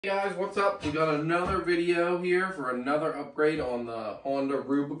Hey guys, what's up? We got another video here for another upgrade on the Honda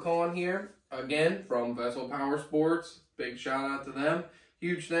Rubicon here. Again, from Vessel Powersports. Big shout out to them.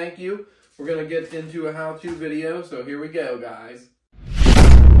 Huge thank you. We're going to get into a how-to video, so here we go, guys.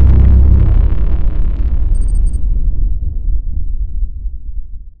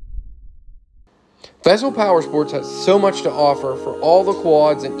 Vessel Powersports has so much to offer for all the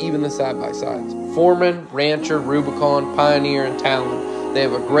quads and even the side-by-sides. Foreman, Rancher, Rubicon, Pioneer, and Talon. They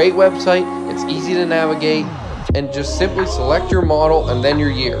have a great website, it's easy to navigate, and just simply select your model and then your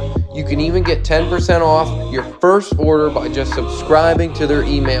year. You can even get 10% off your first order by just subscribing to their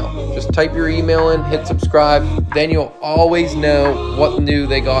email. Just type your email in, hit subscribe, then you'll always know what new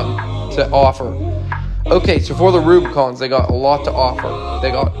they got to offer. Okay, so for the Rubicons, they got a lot to offer. They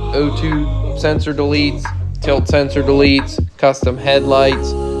got O2 sensor deletes, tilt sensor deletes, custom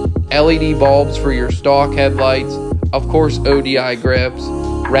headlights, LED bulbs for your stock headlights, of course ODI grips,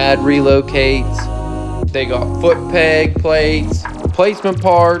 rad relocates, they got foot peg plates, replacement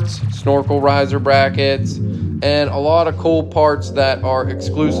parts, snorkel riser brackets, and a lot of cool parts that are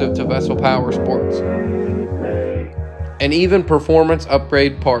exclusive to Vessel Powersports. And even performance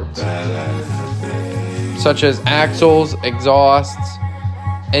upgrade parts, such as axles, exhausts,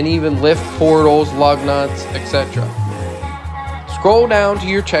 and even lift portals, lug nuts, etc. Scroll down to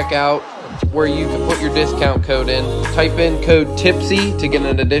your checkout where you can put your discount code in. Type in code TIPSY to get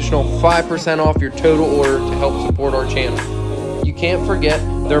an additional 5% off your total order to help support our channel. You can't forget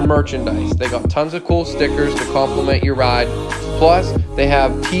their merchandise. They got tons of cool stickers to complement your ride. Plus, they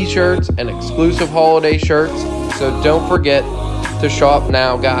have t-shirts and exclusive holiday shirts. So don't forget to shop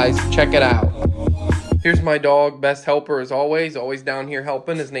now, guys. Check it out. Here's my dog, best helper as always down here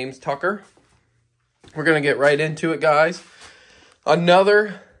helping. His name's Tucker. We're going to get right into it, guys.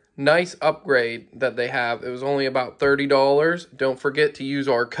 Another nice upgrade that they have. It was only about $30. Don't forget to use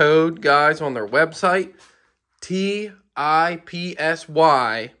our code, guys, on their website, TIPSY,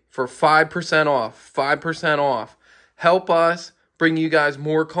 for 5% off. 5% off. Help us bring you guys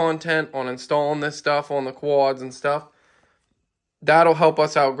more content on installing this stuff on the quads and stuff. That'll help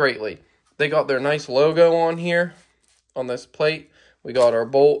us out greatly. They got their nice logo on here, on this plate. We got our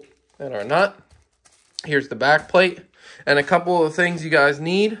bolt and our nut. Here's the back plate. And a couple of things you guys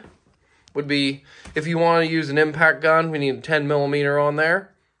need would be, if you want to use an impact gun, we need a 10mm on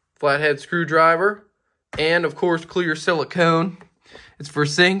there, flathead screwdriver, and of course clear silicone. It's for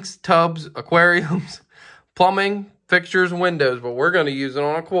sinks, tubs, aquariums, plumbing, fixtures, and windows, but we're going to use it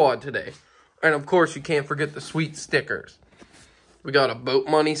on a quad today. And of course you can't forget the sweet stickers. We got a boat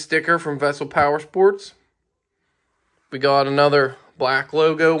money sticker from Vessel Powersports. We got another black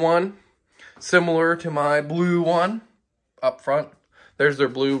logo one, similar to my blue one up front. There's their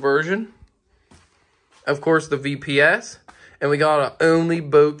blue version. Of course, the VPS. And we got an Only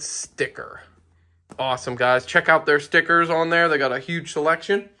Boat sticker. Awesome, guys. Check out their stickers on there. They got a huge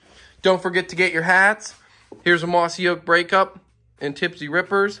selection. Don't forget to get your hats. Here's a Mossy Oak Breakup and Tipsy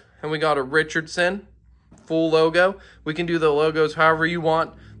Rippers. And we got a Richardson full logo. We can do the logos however you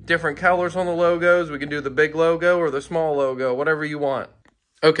want. Different colors on the logos. We can do the big logo or the small logo, whatever you want.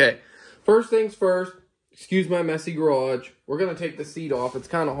 Okay, first things first. Excuse my messy garage. We're going to take the seat off. It's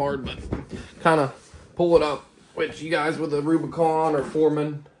kind of hard, but kind of pull it up. Which you guys with the Rubicon or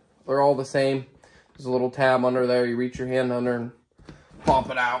Foreman are all the same. There's a little tab under there. You reach your hand under and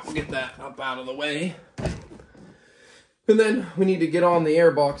pop it out. We'll get that up out of the way. And then we need to get on the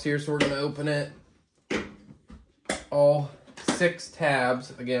Airbox here, so we're going to open it. All 6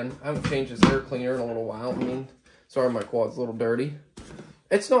 tabs. Again, I haven't changed this air cleaner in a little while. I mean, sorry my quad's a little dirty.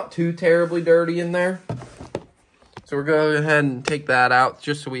 It's not too terribly dirty in there. So we're going to go ahead and take that out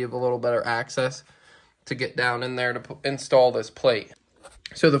just so we have a little better access to get down in there to install this plate.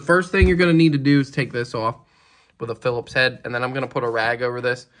 So the first thing you're going to need to do is take this off with a Phillips head. And then I'm going to put a rag over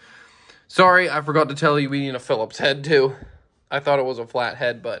this. Sorry, I forgot to tell you we need a Phillips head too. I thought it was a flat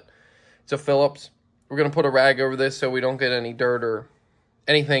head, but it's a Phillips. We're going to put a rag over this so we don't get any dirt or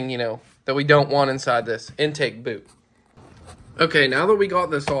anything, you know, that we don't want inside this intake boot. Okay, now that we got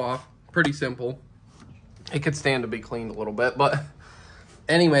this off, pretty simple. It could stand to be cleaned a little bit, but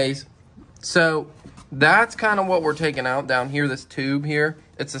anyways, so that's kind of what we're taking out down here, this tube here.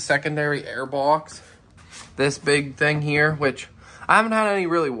 It's a secondary Airbox, this big thing here, which I haven't had any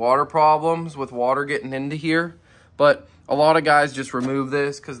really water problems with water getting into here, but a lot of guys just remove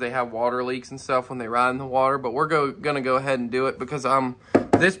this because they have water leaks and stuff when they ride in the water, but we're going to go ahead and do it because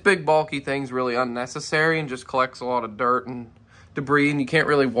this big bulky thing's really unnecessary and just collects a lot of dirt and debris, and you can't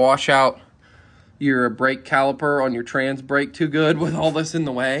really wash out your brake caliper on your trans brake too good with all this in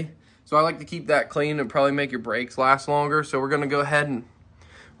the way. So I like to keep that clean and probably make your brakes last longer. So we're going to go ahead and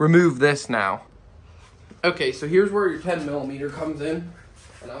remove this now. Okay, so here's where your 10mm comes in,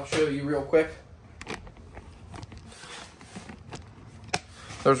 and I'll show you real quick.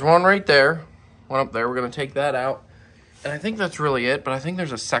 There's one right there, one up there. We're gonna take that out. And I think that's really it, but I think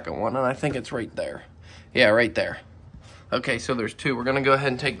there's a second one, and I think it's right there. Yeah, right there. Okay, so there's two. We're gonna go ahead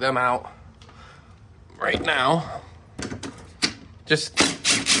and take them out right now.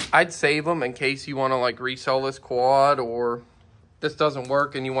 I'd save them in case you wanna like resell this quad, or this doesn't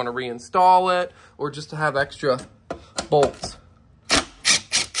work and you wanna reinstall it, or just to have extra bolts.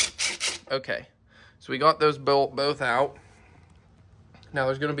 Okay, so we got those both out. Now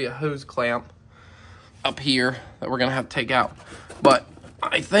there's gonna be a hose clamp up here that we're gonna have to take out. But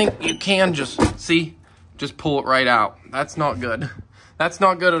I think you can just pull it right out. That's not good. That's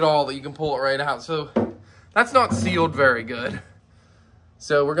not good at all that you can pull it right out. So that's not sealed very good.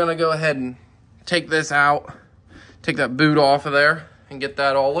 So we're gonna go ahead and take this out, take that boot off of there and get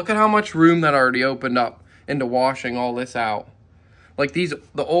that all. Look at how much room that already opened up into washing all this out. Like the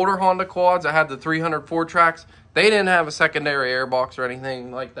older Honda quads, I had the 304 tracks. They didn't have a secondary airbox or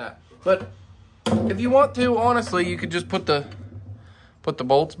anything like that. But if you want to, honestly, you could just put the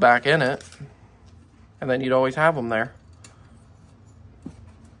bolts back in it, and then you'd always have them there.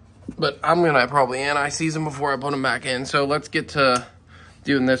 But I'm gonna probably anti-seize them before I put them back in. So let's get to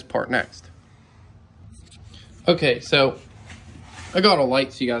doing this part next. Okay, so I got a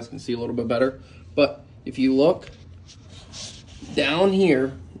light so you guys can see a little bit better. But if you look down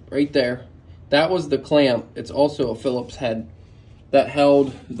here, right there, that was the clamp. It's also a Phillips head that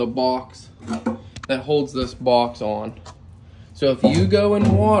held the box, that holds this box on. So if you go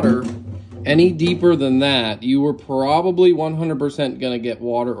in water any deeper than that, you were probably 100% gonna get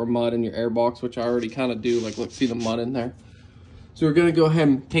water or mud in your airbox, which I already kind of do. Like, look, see the mud in there? So we're gonna go ahead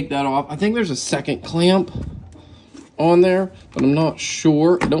and take that off. I think there's a second clamp on there, but I'm not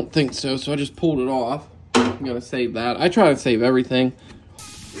sure. I don't think so, so I just pulled it off. I'm gonna save that. I try to save everything.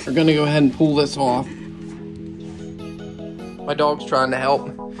 We're gonna go ahead and pull this off. My dog's trying to help.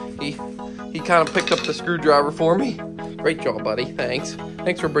 He kind of picked up the screwdriver for me. Great job, buddy. Thanks.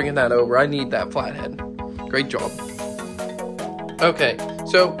 Thanks for bringing that over. I need that flathead. Great job. Okay,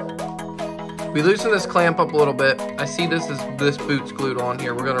 so we loosen this clamp up a little bit. I see this boot's glued on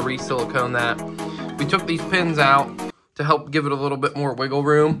here. We're gonna re-silicone that. We took these pins out to help give it a little bit more wiggle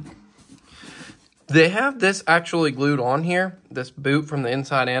room. They have this actually glued on here, this boot from the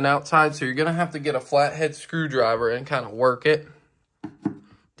inside and outside, so you're gonna have to get a flathead screwdriver and kind of work it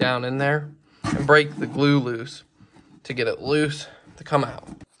down in there and break the glue loose to get it loose to come out.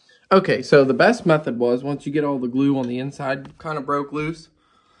 Okay, so the best method was, once you get all the glue on the inside kind of broke loose,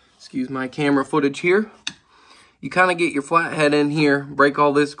 excuse my camera footage here, you kind of get your flathead in here, break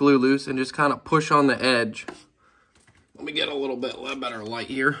all this glue loose, and just kind of push on the edge. Let me get a little bit better light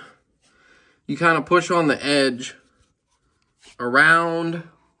here. You kind of push on the edge around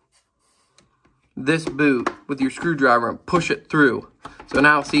this boot with your screwdriver and push it through. So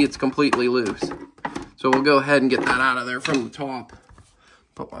now see, it's completely loose. So we'll go ahead and get that out of there from the top.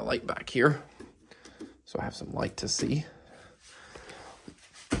 Put my light back here so I have some light to see.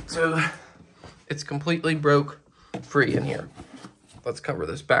 So it's completely broke free in here. Let's cover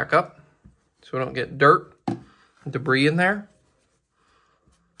this back up so we don't get dirt and debris in there.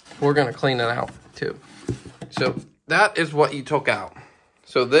 We're gonna clean it out too. So that is what you took out.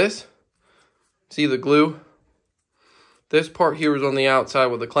 So this, see the glue? This part here was on the outside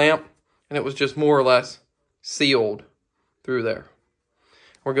with the clamp, and it was just more or less sealed through there.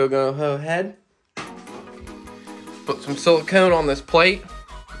 We're gonna go ahead, put some silicone on this plate,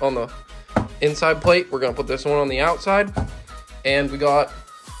 on the inside plate. We're gonna put this one on the outside, and we got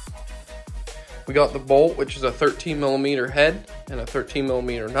the bolt, which is a 13mm head and a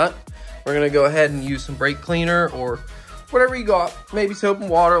 13mm nut. We're gonna go ahead and use some brake cleaner or whatever you got, maybe soap and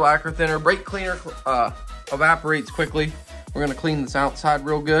water, lacquer thinner. Brake cleaner evaporates quickly. We're gonna clean this outside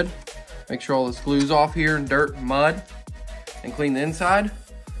real good, make sure all this glue's off here and dirt and mud, and clean the inside.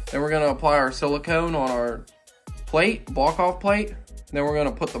 Then we're gonna apply our silicone on our plate, block off plate. Then we're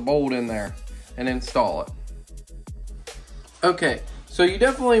gonna put the bolt in there and install it. Okay, so you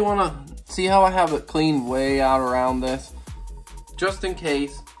definitely wanna see how I have it cleaned way out around this, just in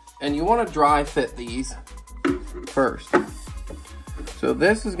case. And you want to dry fit these first. So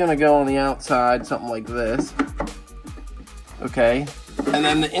this is going to go on the outside, something like this. Okay, and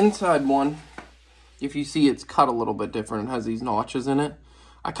then the inside one, if you see, it's cut a little bit different. It has these notches in it.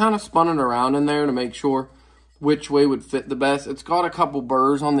 I kind of spun it around in there to make sure which way would fit the best. It's got a couple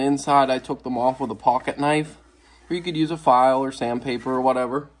burrs on the inside. I took them off with a pocket knife, or you could use a file or sandpaper or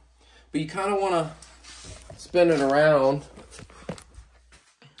whatever. But you kind of want to spin it around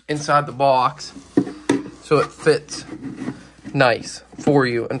inside the box so it fits nice for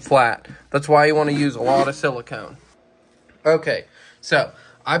you and flat. That's why you want to use a lot of silicone. Okay, so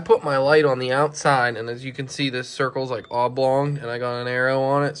I put my light on the outside, and as you can see, this circle's like oblong, and I got an arrow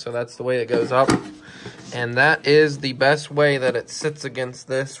on it, so that's the way it goes up. And that is the best way that it sits against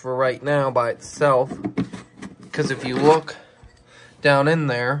this for right now by itself. Because if you look down in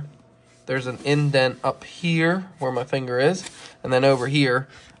there, there's an indent up here where my finger is, and then over here,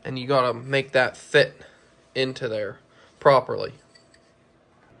 and you gotta make that fit into there properly.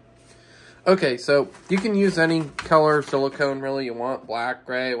 Okay, so you can use any color silicone really you want, black,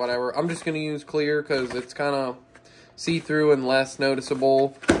 gray, whatever. I'm just gonna use clear because it's kind of see-through and less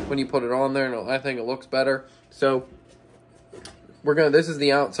noticeable when you put it on there, and I think it looks better. So this is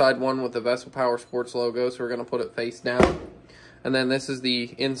the outside one with the Vessel Powersports logo, so we're gonna put it face down. And then this is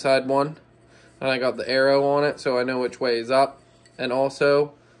the inside one, and I got the arrow on it so I know which way is up. And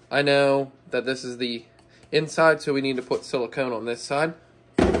also I know that this is the inside, so we need to put silicone on this side.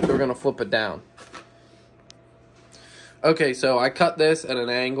 So we're gonna flip it down. Okay, so I cut this at an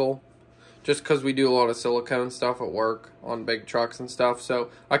angle just because we do a lot of silicone stuff at work on big trucks and stuff. So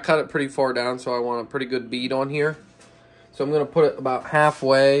I cut it pretty far down, so I want a pretty good bead on here. So I'm gonna put it about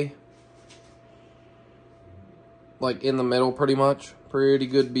halfway, like in the middle pretty much. Pretty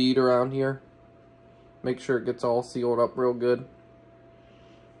good bead around here. Make sure it gets all sealed up real good.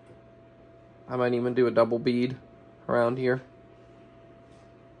 I might even do a double bead around here,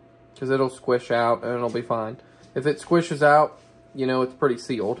 because it'll squish out and it'll be fine. If it squishes out, you know it's pretty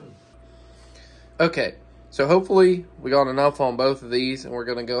sealed. Okay, so hopefully we got enough on both of these, and we're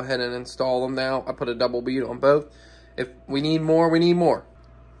gonna go ahead and install them now. I put a double bead on both. If we need more, we need more.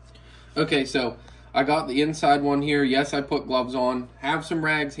 Okay, so I got the inside one here. Yes, I put gloves on. Have some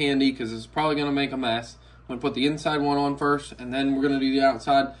rags handy because it's probably gonna make a mess. I'm gonna put the inside one on first, and then we're gonna do the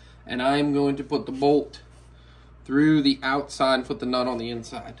outside. And I'm going to put the bolt through the outside and put the nut on the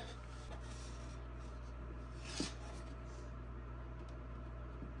inside.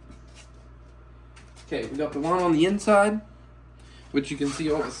 Okay, we got the one on the inside, which you can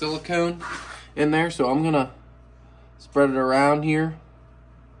see all the silicone in there. So I'm gonna spread it around here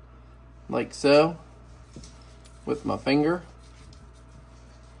like so with my finger.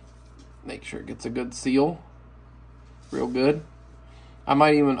 Make sure it gets a good seal, real good.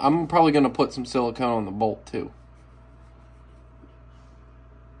 I'm probably gonna put some silicone on the bolt too.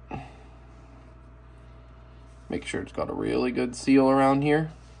 Make sure it's got a really good seal around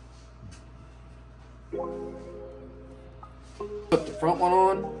here. Put the front one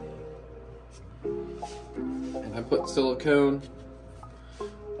on, and I put silicone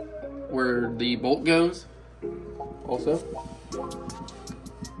where the bolt goes also.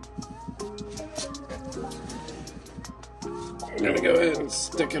 I'm gonna go ahead and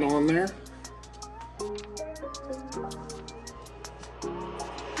stick it on there.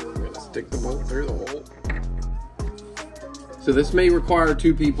 I'm gonna stick the bolt through the hole. So this may require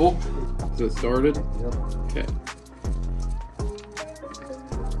 2 people. So it started? Yep. Okay.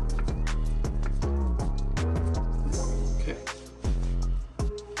 Okay.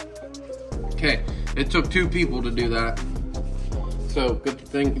 Okay, it took 2 people to do that. So good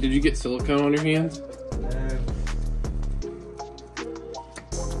thing, did you get silicone on your hands?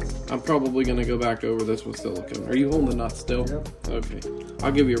 I'm probably gonna go back over this with silicone. Are you holding the nut still? Yep. Okay.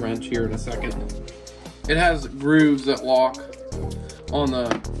 I'll give you a wrench here in a second. It has grooves that lock on the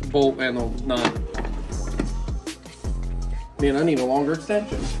bolt and the nut. Man, I need a longer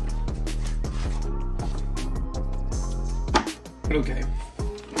extension. Okay.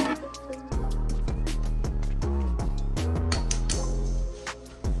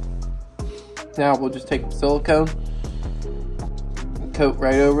 Now we'll just take the silicone, coat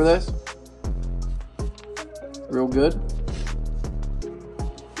right over this, real good.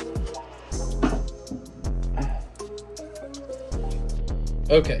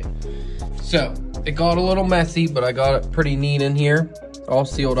 Okay, so it got a little messy, but I got it pretty neat in here, all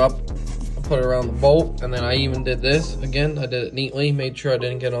sealed up. I put it around the bolt, and then I even did this again. I did it neatly, made sure I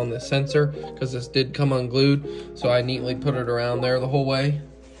didn't get on this sensor because this did come unglued, so I neatly put it around there the whole way.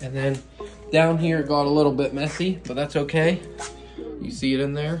 And then down here it got a little bit messy, but that's okay. You see it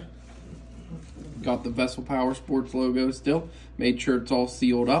in there. Got the Vessel Powersports logo still. Made sure it's all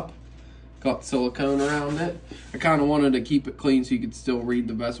sealed up. Got silicone around it. I kind of wanted to keep it clean so you could still read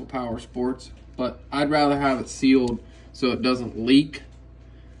the Vessel Powersports, but I'd rather have it sealed so it doesn't leak.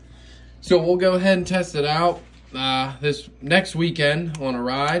 So we'll go ahead and test it out this next weekend on a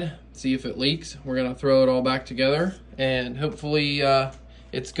ride, see if it leaks. We're gonna throw it all back together, and hopefully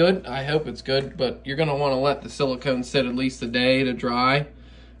it's good. I hope it's good, but you're gonna wanna let the silicone sit at least a day to dry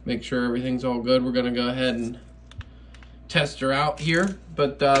make sure everything's all good. We're gonna go ahead and test her out here,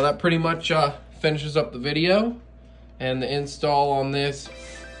 but that pretty much finishes up the video and the install on this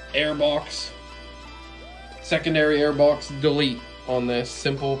Airbox, secondary Airbox delete on this.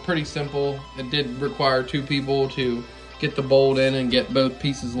 Simple, pretty simple. It did require 2 people to get the bolt in and get both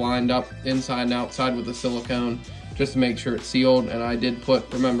pieces lined up inside and outside with the silicone, just to make sure it's sealed. And I did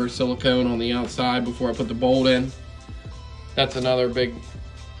put, remember, silicone on the outside before I put the bolt in. That's another big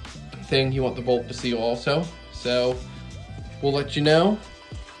thing, you want the bolt to seal also. So we'll let you know.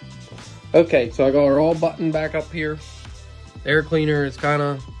 Okay, so I got her all buttoned back up here. Air cleaner is kind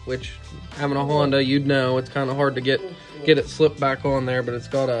of, which having a Honda, you'd know, it's kind of hard to get it slipped back on there, but it's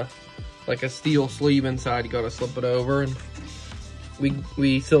got a like a steel sleeve inside. You got to slip it over, and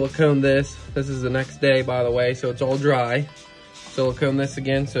we silicone this. This is the next day, by the way, so it's all dry. Silicone this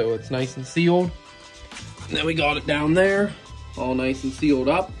again so it's nice and sealed. And then we got it down there, all nice and sealed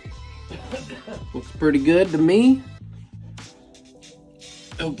up. Looks pretty good to me.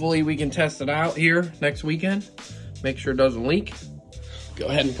 Hopefully we can test it out here next weekend. Make sure it doesn't leak. Go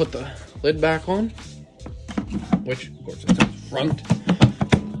ahead and put the lid back on, which of course it says front.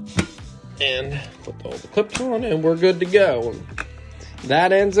 And put all the clips on and we're good to go.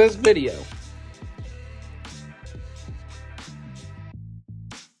 That ends this video.